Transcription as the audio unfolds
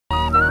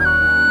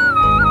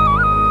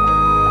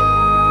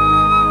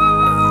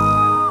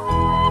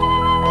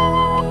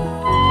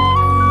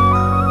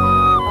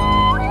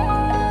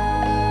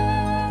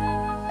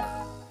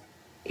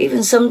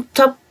even some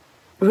top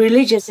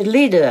religious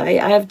leader, I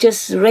have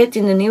just read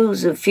in the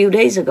news a few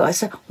days ago, I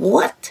said,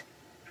 what?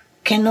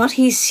 Cannot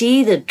he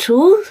see the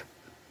truth?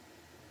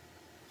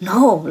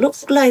 No,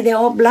 looks like they're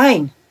all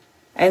blind.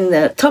 And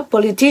the top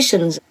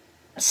politicians,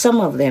 some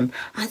of them,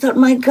 I thought,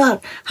 my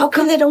God, how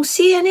come they don't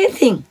see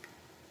anything?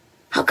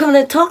 How come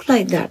they talk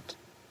like that?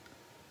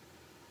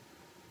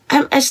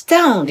 I'm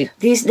astounded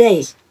these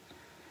days.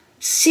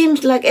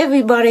 Seems like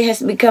everybody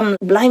has become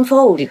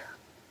blindfolded.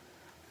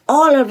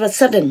 All of a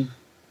sudden.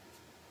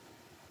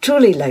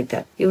 Truly like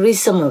that. You read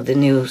some of the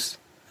news.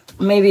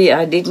 Maybe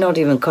I did not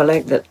even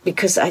collect that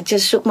because I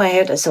just shook my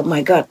head. I said,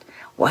 my God,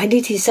 why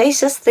did he say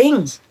such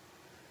things?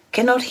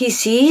 Cannot he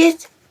see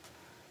it?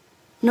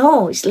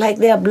 No, it's like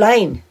they are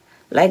blind.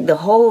 Like the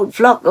whole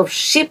flock of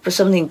sheep or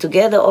something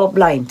together, all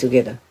blind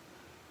together.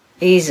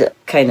 He's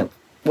kind of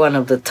one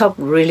of the top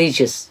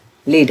religious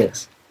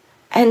leaders.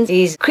 And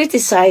he's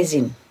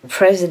criticizing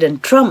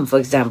President Trump, for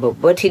example,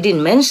 but he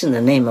didn't mention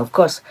the name, of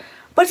course.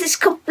 But it's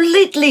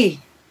completely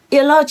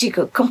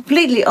illogical,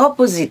 completely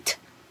opposite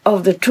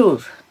of the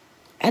truth.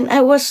 And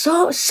I was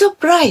so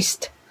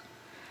surprised.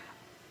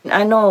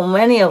 I know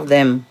many of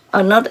them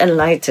are not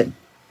enlightened.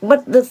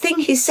 But the thing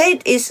he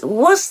said is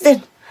worse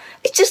than...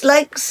 It's just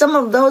like some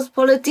of those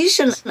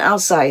politicians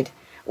outside,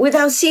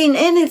 without seeing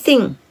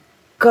anything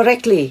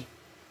correctly.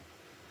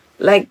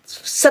 Like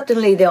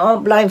suddenly they're all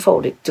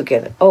blindfolded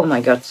together. Oh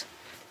my God.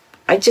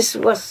 I just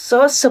was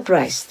so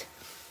surprised,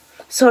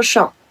 so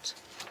shocked.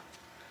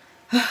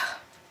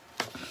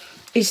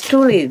 It's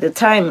truly the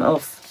time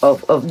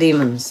of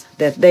demons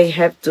that they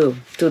have to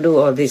do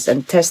all this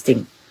and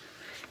testing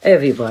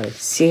everybody.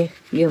 See,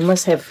 you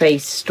must have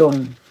faith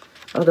strong.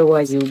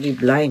 Otherwise you'll be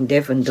blind,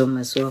 deaf and dumb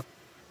as well.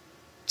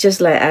 Just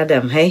like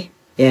Adam, hey?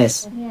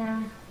 Yes.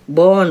 Yeah.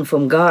 Born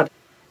from God,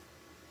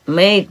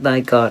 made by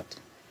God,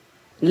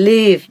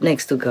 lived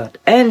next to God,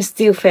 and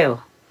still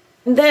fell.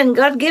 And then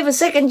God gave a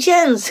second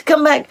chance,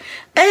 come back,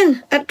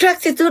 and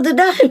attracted to the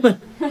diamond.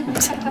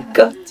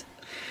 God.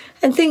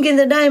 And thinking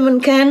the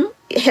diamond can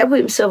help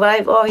him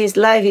survive all his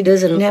life, he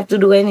doesn't have to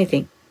do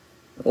anything.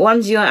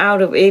 Once you're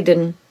out of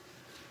Eden,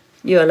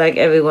 you're like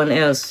everyone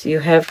else. You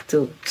have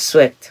to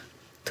sweat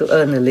to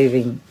earn a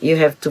living. You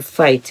have to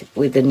fight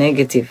with the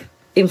negative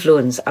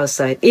influence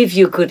outside, if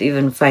you could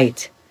even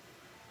fight.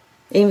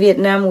 In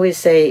Vietnam, we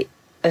say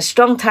a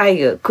strong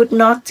tiger could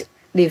not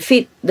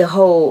defeat the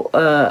whole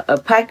a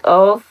pack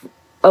of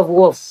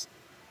wolves.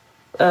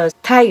 A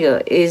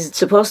tiger is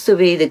supposed to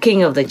be the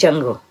king of the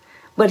jungle,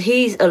 but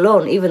he's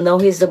alone, even though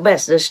he's the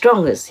best, the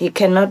strongest. He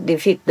cannot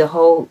defeat the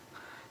whole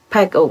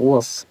pack of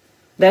wolves.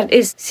 That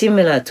is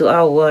similar to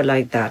our world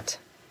like that.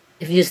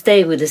 If you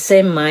stay with the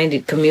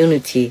same-minded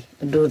community,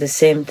 do the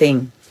same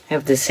thing,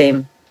 have the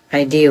same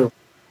ideal,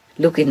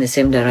 look in the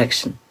same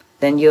direction,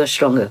 then you're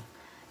stronger.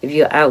 If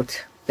you're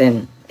out,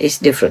 then it's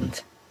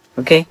different.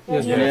 Okay?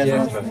 Yes,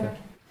 yes.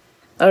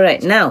 All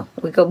right, now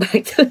we go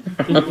back to...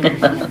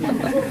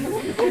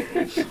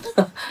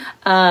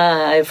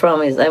 I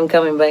promise, I'm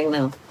coming back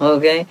now,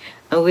 okay?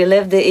 And we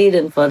left the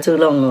Eden for too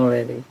long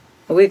already.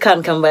 We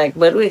can't come back,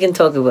 but we can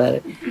talk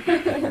about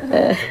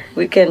it.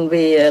 We can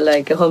be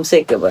like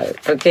homesick about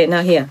it. Okay,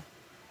 now here.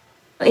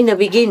 In the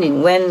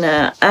beginning, when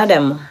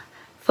Adam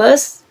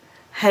first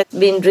had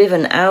been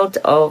driven out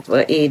of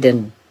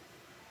Eden,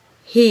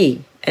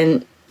 he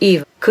and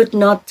Eve could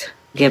not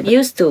get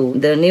used to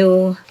the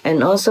new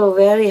and also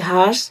very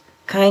harsh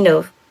kind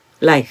of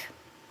life.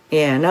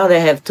 Yeah, now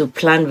they have to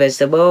plant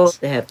vegetables,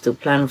 they have to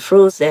plant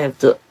fruits, they have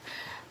to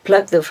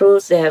pluck the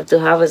fruits, they have to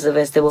harvest the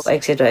vegetables,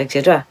 etc.,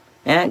 etc.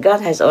 Yeah, God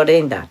has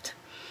ordained that.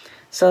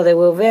 So they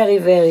were very,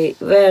 very,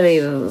 very,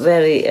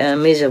 very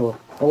miserable.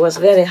 It was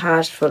very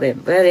harsh for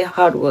them, very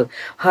hard work,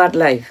 hard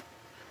life.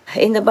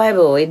 In the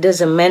Bible, it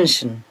doesn't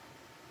mention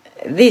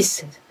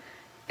this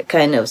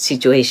kind of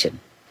situation.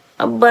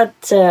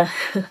 But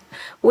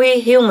we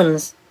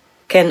humans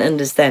can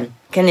understand,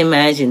 can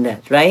imagine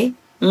that, right?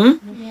 Hmm?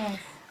 Yes.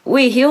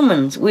 We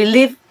humans, we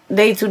live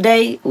day to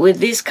day with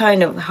this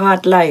kind of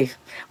hard life.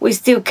 We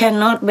still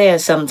cannot bear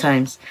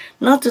sometimes.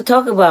 Not to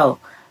talk about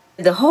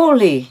the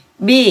holy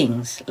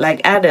beings like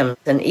Adam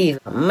and Eve,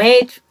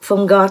 made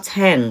from God's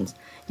hands,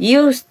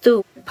 used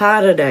to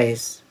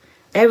paradise.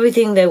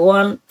 Everything they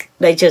want,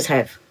 they just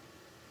have.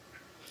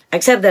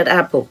 Except that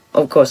apple,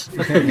 of course.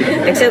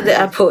 Except the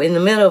apple in the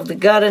middle of the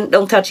garden,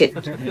 don't touch it.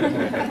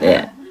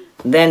 Yeah,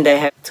 then they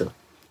have to.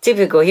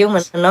 Typical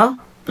humans, no?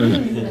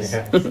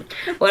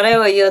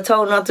 Whatever you're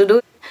told not to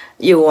do,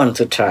 you want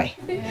to try.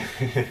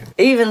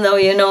 Even though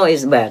you know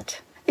it's bad.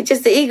 It's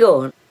just the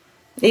ego.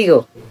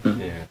 Ego.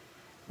 Yeah.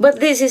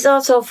 But this is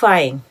also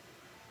fine.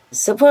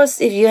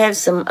 Suppose if you have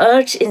some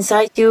urge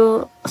inside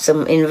you,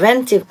 some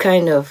inventive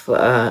kind of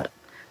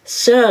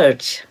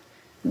surge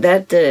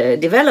that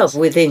develops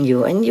within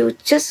you, and you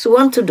just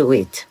want to do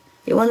it,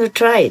 you want to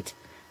try it,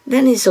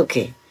 then it's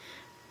okay.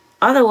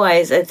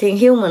 Otherwise, I think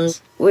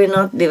humans will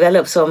not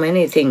develop so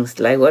many things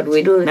like what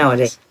we do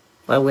nowadays,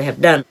 what we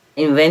have done,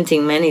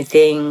 inventing many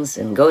things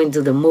and going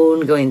to the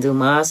moon, going to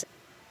Mars.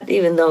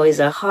 Even though it's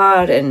a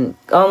hard and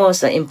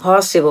almost an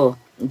impossible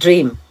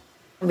dream,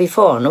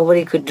 Before,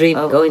 nobody could dream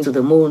of going to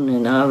the moon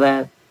and all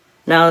that.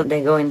 Now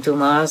they're going to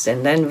Mars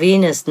and then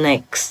Venus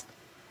next.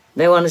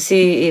 They want to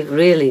see if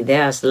really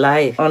there's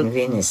life on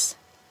Venus.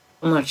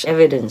 Much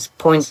evidence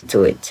points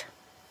to it.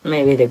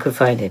 Maybe they could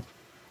find it.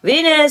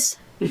 Venus!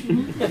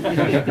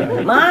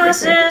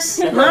 Martians,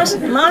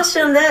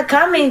 they're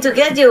coming to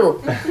get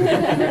you.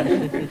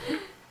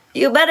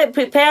 You better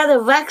prepare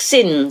the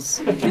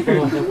vaccines.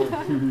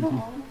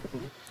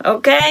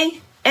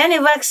 Okay? Any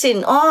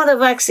vaccine, all the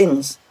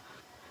vaccines.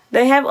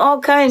 They have all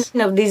kinds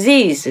of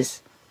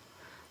diseases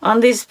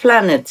on this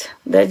planet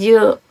that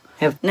you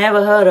have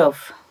never heard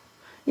of.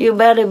 You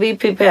better be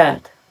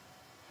prepared.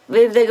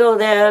 If they go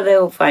there,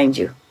 they'll find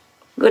you.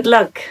 Good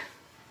luck.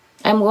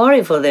 I'm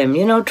worried for them,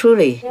 you know,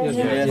 truly.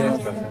 Yes.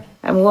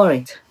 I'm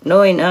worried.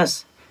 Knowing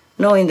us,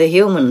 knowing the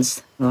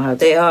humans, how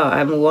they are,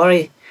 I'm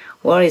worried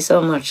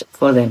so much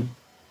for them.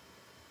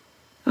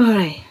 All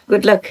right,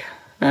 good luck.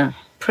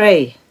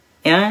 Pray,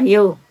 yeah,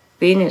 you,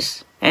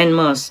 Venus, and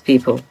Mars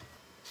people.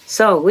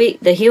 So we,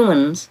 the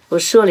humans, will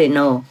surely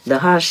know the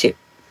hardship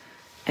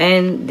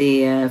and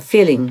the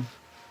feeling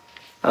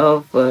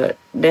of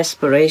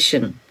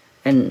desperation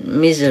and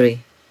misery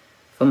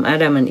from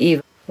Adam and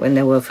Eve when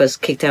they were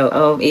first kicked out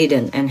of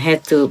Eden and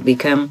had to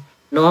become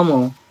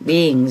normal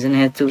beings and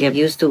had to get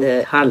used to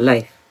the hard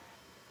life.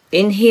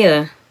 In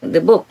here,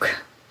 the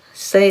book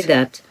says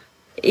that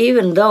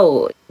even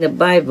though the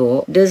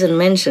Bible doesn't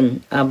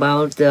mention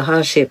about the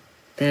hardship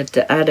that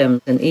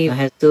Adam and Eve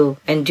had to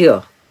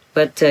endure,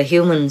 but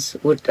humans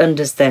would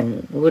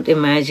understand, would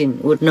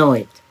imagine, would know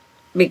it.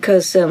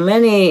 Because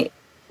many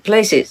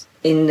places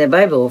in the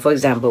Bible, for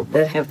example,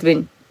 that have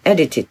been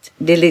edited,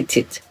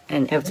 deleted,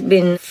 and have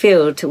been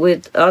filled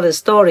with other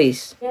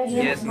stories.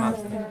 Yes,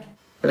 Master.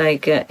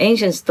 Like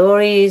ancient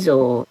stories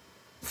or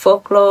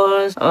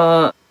folklore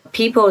or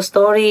people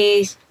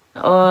stories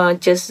or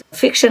just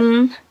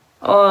fiction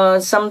or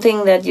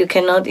something that you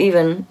cannot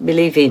even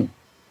believe in.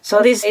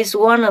 So this is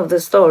one of the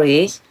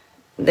stories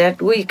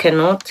that we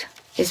cannot,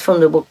 it's from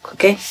the book,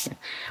 okay?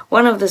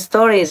 One of the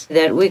stories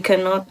that we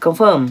cannot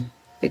confirm,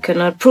 we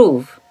cannot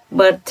prove,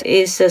 but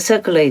is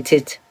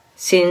circulated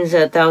since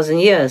 1,000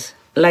 years,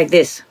 like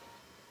this.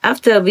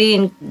 After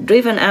being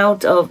driven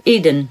out of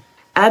Eden,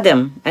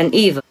 Adam and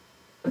Eve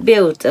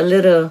built a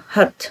little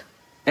hut,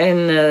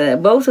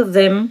 and both of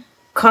them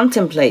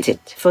contemplated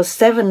for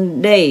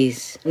 7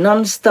 days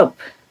non-stop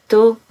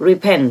to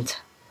repent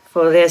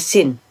for their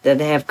sin that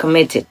they have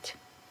committed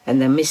and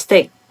the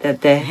mistake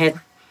that they had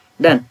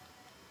done.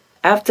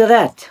 After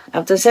that,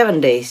 after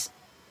 7 days,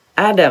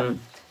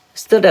 Adam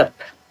stood up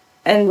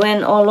and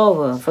went all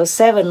over for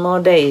 7 more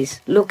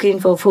days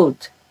looking for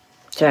food.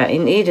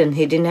 In Eden,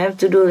 he didn't have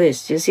to do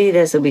this. You see,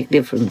 there's a big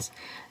difference.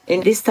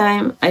 In this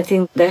time, I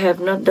think they have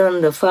not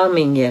done the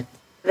farming yet.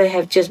 They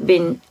have just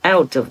been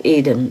out of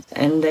Eden,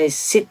 and they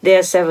sit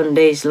there 7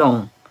 days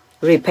long,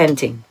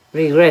 repenting,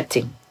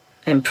 regretting,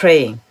 and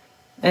praying.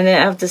 And then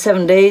after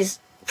 7 days,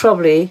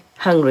 probably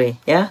hungry,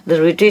 yeah?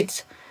 The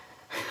retreat's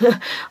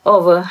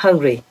over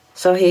hungry.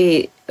 So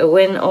he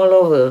went all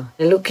over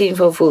looking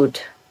for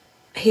food.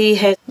 He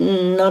had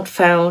not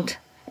found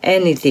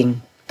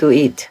anything to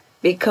eat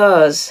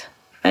because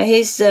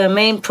his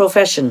main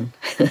profession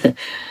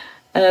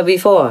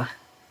before,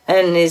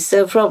 and it's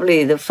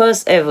probably the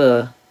first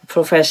ever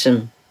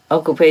profession,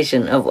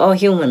 occupation of all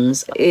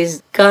humans,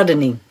 is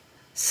gardening.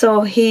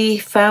 So he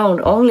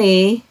found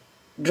only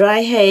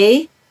dry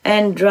hay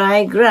and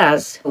dry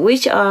grass,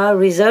 which are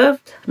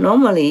reserved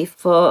normally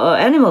for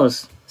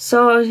animals.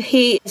 So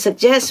he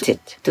suggested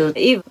to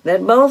Eve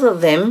that both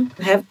of them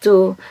have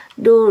to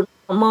do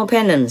more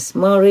penance,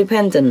 more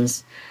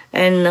repentance,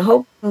 and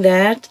hope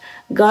that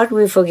God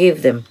will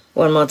forgive them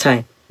one more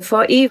time.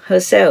 For Eve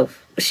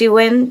herself, she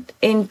went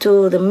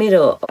into the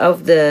middle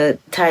of the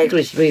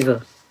Tigris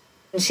River.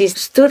 She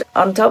stood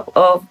on top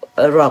of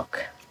a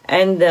rock,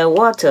 and the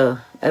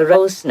water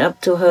rose up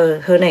to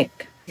her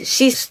neck.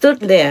 She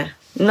stood there,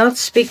 not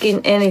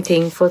speaking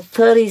anything for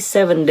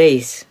 37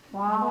 days.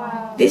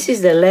 Wow. This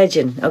is the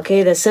legend,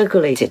 okay, that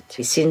circulated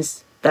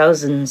since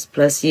thousands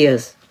plus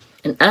years.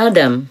 And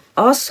Adam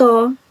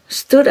also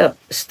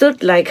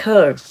stood like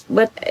her,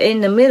 but in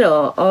the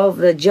middle of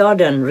the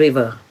Jordan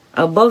River,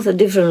 of both the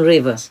different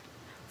rivers,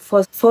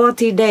 for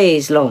 40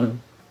 days long.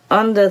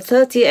 On the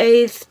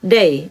 38th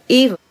day,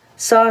 Eve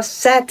saw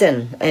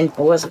Satan and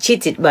was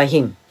cheated by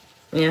him,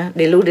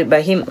 deluded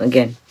by him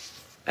again.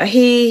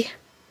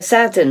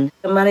 Satan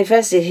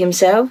manifested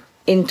himself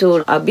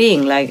into a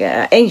being like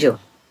an angel.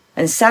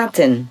 And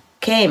Satan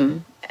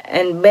came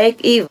and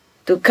begged Eve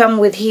to come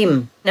with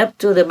him up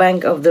to the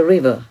bank of the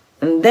river.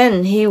 And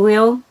then he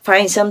will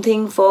find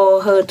something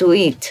for her to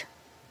eat.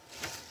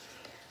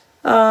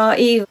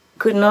 Eve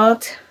could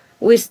not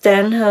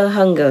withstand her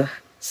hunger.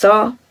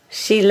 So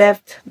she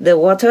left the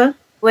water,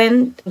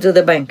 went to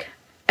the bank.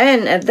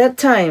 And at that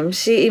time,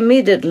 she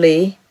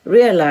immediately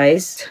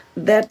realized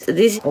that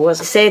this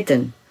was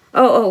Satan.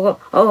 No.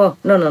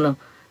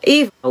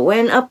 Eve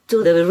went up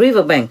to the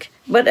riverbank.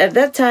 But at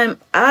that time,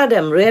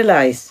 Adam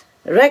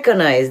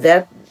recognized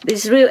that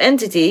This real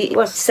entity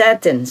was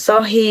Satan.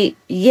 So he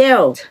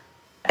yelled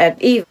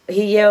at Eve.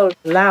 He yelled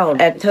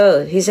loud at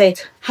her. He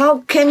said,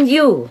 "How can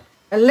you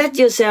let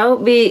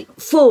yourself be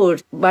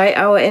fooled by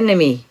our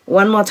enemy?"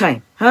 One more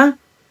time, huh?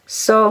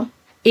 So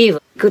Eve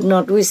could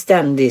not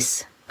withstand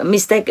this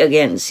mistake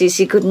again.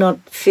 She could not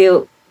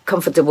feel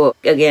comfortable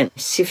again.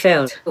 She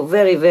felt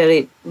very,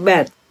 very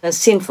bad,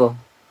 sinful,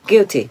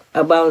 guilty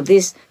about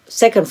this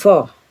second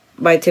fall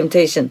by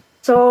temptation.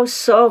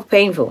 So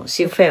painful.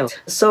 She felt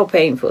so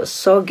painful,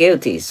 so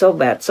guilty, so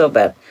bad, so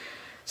bad.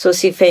 So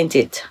she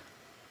fainted,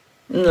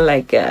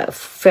 like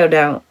fell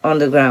down on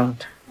the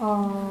ground.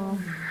 Oh.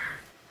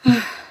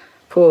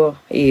 Poor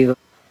Eve.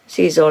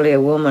 She's only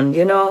a woman,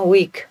 you know,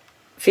 weak.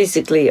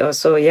 Physically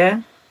also,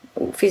 yeah?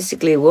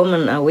 Physically,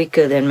 women are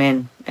weaker than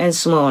men and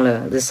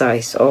smaller, the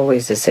size,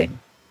 always the same.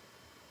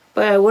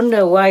 But I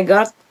wonder why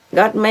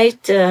God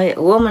made a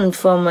woman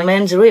from a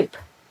man's rib.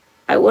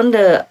 I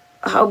wonder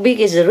how big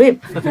is the rib?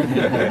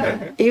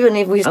 Even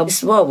if we are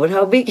small, but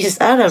how big is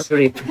Adam's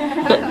rib?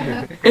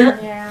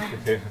 Yeah.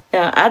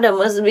 Yeah, Adam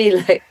must be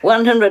like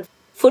 100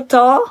 foot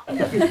tall.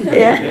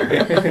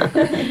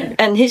 Yeah.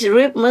 And his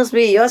rib must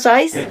be your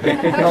size,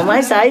 or my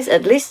size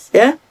at least,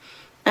 yeah?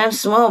 I'm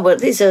small,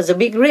 but this is a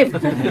big rib.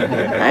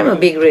 I'm a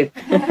big rib.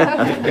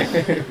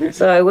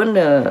 So I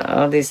wonder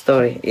all this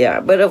story.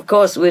 Yeah, but of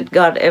course with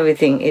God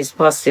everything is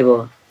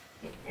possible.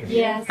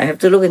 Yes. I have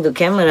to look into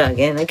camera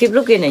again. I keep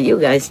looking at you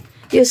guys.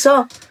 You're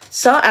so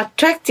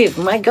attractive,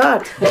 my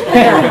God.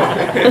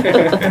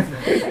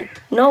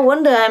 No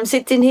wonder I'm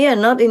sitting here,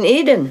 not in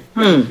Eden.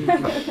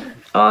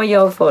 All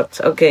your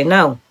fault. Okay,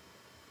 now.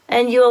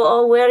 And you're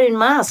all wearing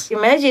masks.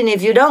 Imagine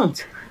if you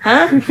don't.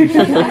 Huh?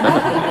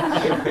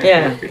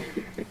 Yeah.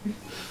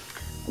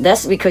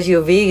 That's because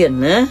you're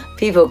vegan, huh?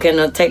 People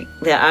cannot take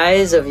their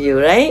eyes off you,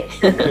 right?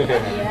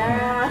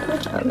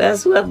 Yeah.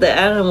 That's what the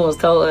animals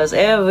told us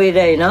every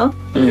day, no?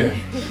 Yeah.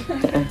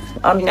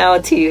 On our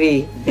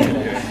TV.